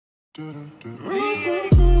What's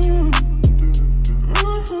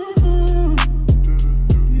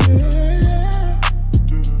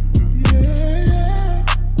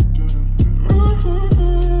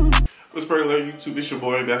regular YouTube? It's your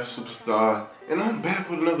boy, Back Superstar, and I'm back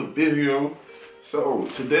with another video. So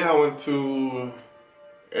today I went to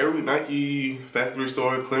every Nike factory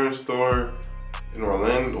store, clearance store in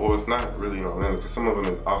Orlando. Well, it's not really in Orlando because some of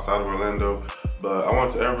them is outside of Orlando, but I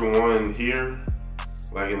went to everyone here,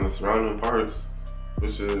 like in the surrounding parts,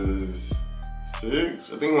 which is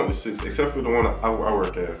 6. I think I went to 6, except for the one I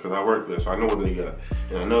work at, because I work there, so I know what they got,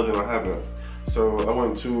 and I know they don't have enough. So I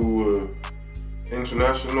went to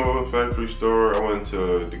International Factory Store, I went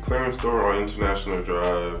to the clearance store on International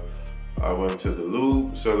Drive, I went to the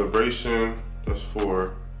Loop, Celebration, that's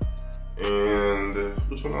 4, and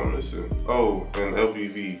which one I'm missing? Oh, and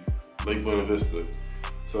LBV, Lake Buena Vista,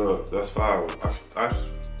 so that's 5.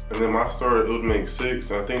 And then my store, it would make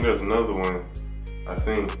 6, and I think there's another one, I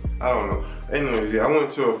don't know. Anyways, yeah, I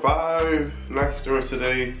went to a 5 Nike store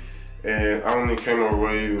today, and I only came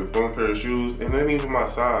away with 1 pair of shoes, and they ain't even my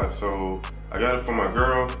size, so I got it for my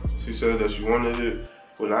girl. She said that she wanted it.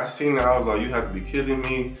 When I seen it, I was like, you have to be kidding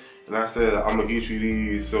me. And I said, I'm gonna get you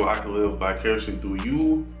these so I can live vicariously through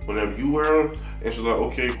you whenever you wear them. And she's like,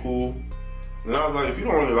 okay, cool. And I was like, if you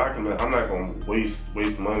don't really like them, I'm not gonna waste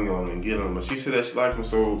money on them and get them. But she said that she liked them,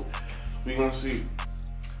 so we gonna see.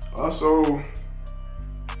 Also,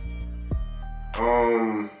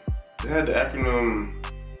 they had the acronym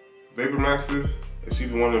Vapor Maxes. And she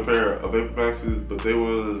wanted a pair of Vapor Maxes, but they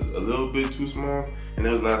was a little bit too small, and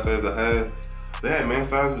that was the last size I had. They had men's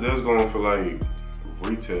size, but they was going for like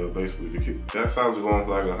retail, basically. That size was going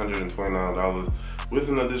for like $129 with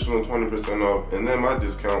an additional 20% off, and then my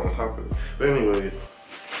discount on top of it. But anyway,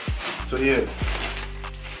 so yeah.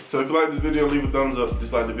 So if you like this video, leave a thumbs up.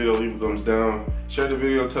 Dislike the video, leave a thumbs down. Share the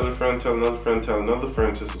video, tell a friend, tell another friend, tell another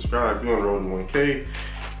friend to subscribe. We're on the road to 1K.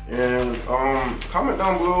 And comment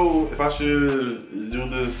down below if I should do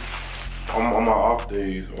this on my off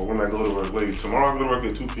days or when I go to work late. Tomorrow I go to work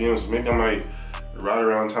at 2 p.m. so maybe I might ride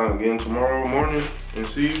around town again tomorrow morning and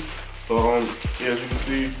see. Yeah, as you can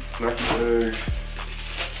see, Nike bag,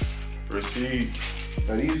 receipt.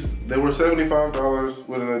 Now they were $75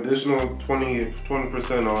 with an additional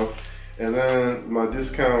 20% off, and then my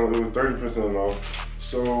discount, it was 30% off.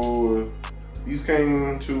 So these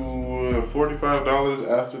came to $45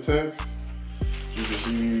 after tax. You can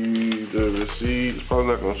see the receipt. It's probably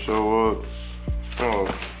not gonna show up. Oh,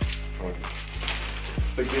 okay.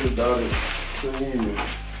 Forget about it.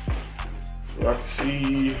 Y'all can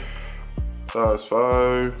see size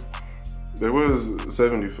 5. There was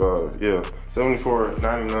 75. Yeah,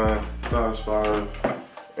 $74.99. Size 5.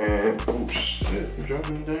 And oh shit, I'm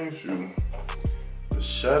dropping the dang shoe. The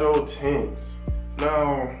Shadow Tints.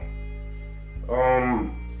 Now,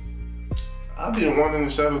 I've been wanting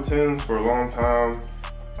the Shadow 10s for a long time.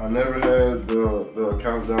 I never had the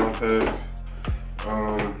countdown pack.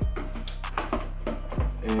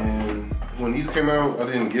 And when these came out, I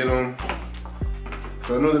didn't get them.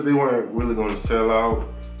 Cause I knew that they weren't really going to sell out.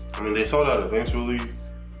 I mean, they sold out eventually,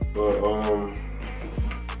 but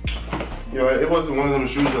you know, it wasn't one of them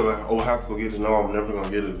shoes that like, oh, I have to go get it. No, I'm never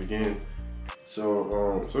gonna get it again. So,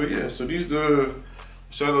 so yeah, so these are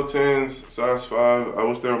Shadow 10s, size 5. I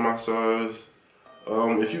wish they were my size.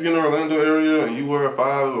 If you get in the Orlando area and you wear a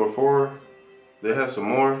 5 or 4, they have some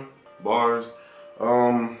more bars.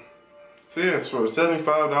 So yeah, it's for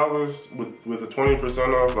 $75 with a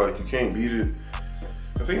 20% off. Like, you can't beat it.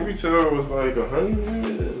 I think retail was like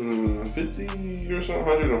 150 or something,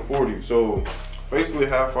 140. So basically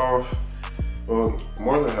half off. Well,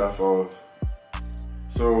 more than half off.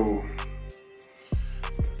 So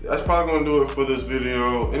that's probably gonna do it for this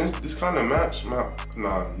video, and it's kind of matched. Nah,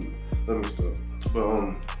 let me stop. But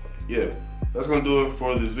yeah, that's gonna do it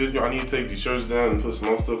for this video. I need to take these shirts down and put some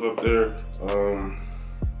more stuff up there.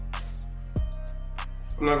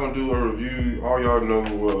 I'm not gonna do a review. All y'all know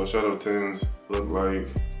what Shadow 10s look like.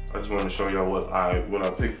 I just want to show y'all what I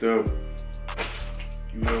picked up.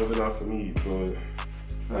 You know they're not for me, but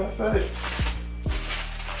matter of fact,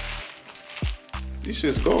 these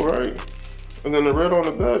shits go right. And then the red on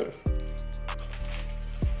the back.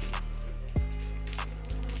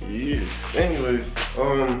 Yeah. Anyways,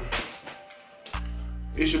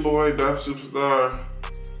 it's your boy, Back Superstar,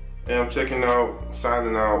 and I'm checking out,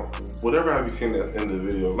 signing out, whatever have you seen at the end of the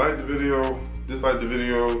video. Like the video, dislike the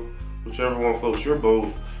video, whichever one floats your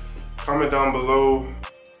boat. Comment down below,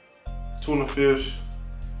 tuna fish,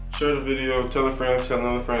 share the video, tell a friend, tell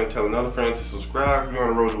another friend, tell another friend to subscribe. We're on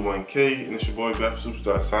the road to 1K, and it's your boy, Back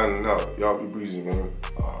Superstar, signing out. Y'all be breezy, man.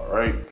 All right.